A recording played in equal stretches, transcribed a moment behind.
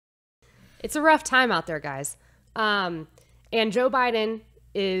It's a rough time out there, guys. And Joe Biden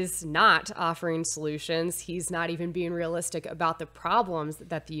is not offering solutions. He's not even being realistic about the problems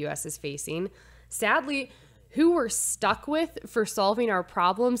that the U.S. is facing. Sadly, who we're stuck with for solving our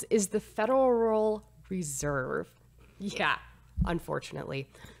problems is the Federal Reserve. Yeah, unfortunately.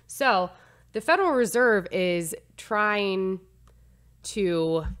 So the Federal Reserve is trying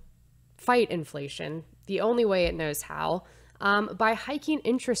to fight inflation the only way it knows how, by hiking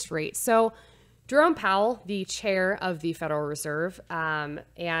interest rates. So Jerome Powell, the chair of the Federal Reserve,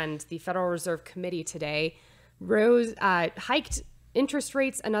 and the Federal Reserve Committee today hiked interest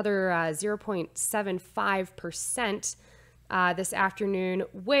rates another 0.75% this afternoon,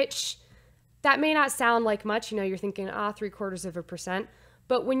 which that may not sound like much. You're thinking, 0.75%.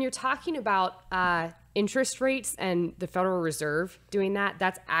 But when you're talking about interest rates and the Federal Reserve doing that,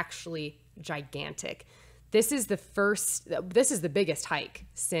 that's actually gigantic. This is the biggest hike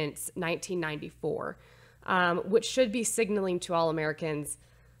since 1994, which should be signaling to all Americans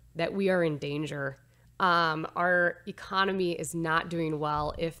that we are in danger. Our economy is not doing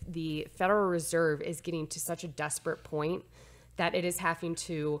well if the Federal Reserve is getting to such a desperate point that it is having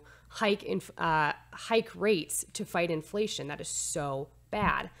to hike rates to fight inflation. That is so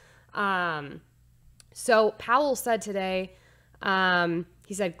bad. So Powell said today,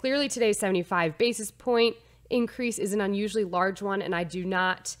 he said, clearly today's 75 basis point increase is an unusually large one, and I do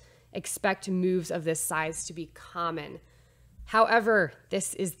not expect moves of this size to be common. However,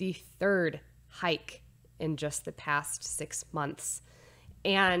 this is the third hike in just the past 6 months,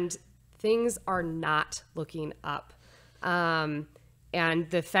 and things are not looking up. And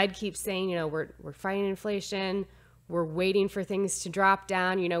the Fed keeps saying, we're fighting inflation. We're waiting for things to drop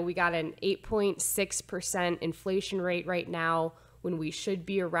down. We got an 8.6% inflation rate right now when we should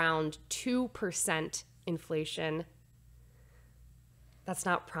be around 2% inflation. That's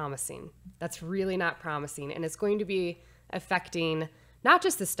not promising. That's really not promising. And it's going to be affecting not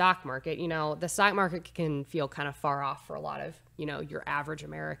just the stock market. The stock market can feel kind of far off for a lot of, your average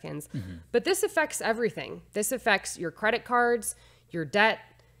Americans. Mm-hmm. But this affects everything. This affects your credit cards, your debt,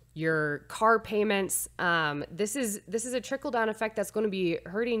 your car payments. This is a trickle-down effect that's going to be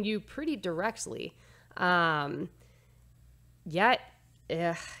hurting you pretty directly. Yet,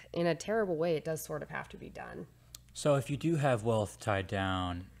 in a terrible way, it does sort of have to be done. So if you do have wealth tied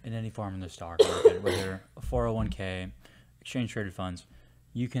down in any form in the stock market, whether a 401k, exchange-traded funds,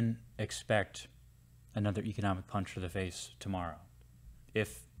 you can expect another economic punch to the face tomorrow.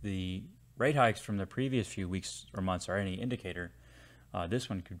 If the rate hikes from the previous few weeks or months are any indicator, this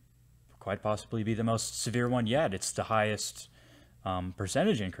one could quite possibly be the most severe one yet. It's the highest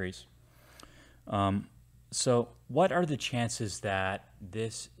percentage increase. So what are the chances that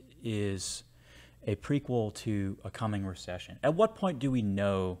this is a prequel to a coming recession? At what point do we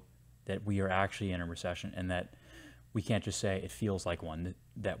know that we are actually in a recession and that we can't just say it feels like one,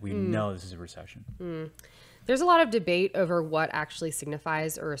 that we know this is a recession? There's a lot of debate over what actually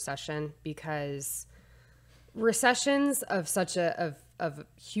signifies a recession, because recessions of such of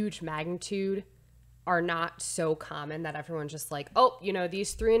huge magnitude are not so common that everyone's just like,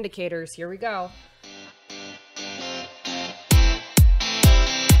 these three indicators, here we go.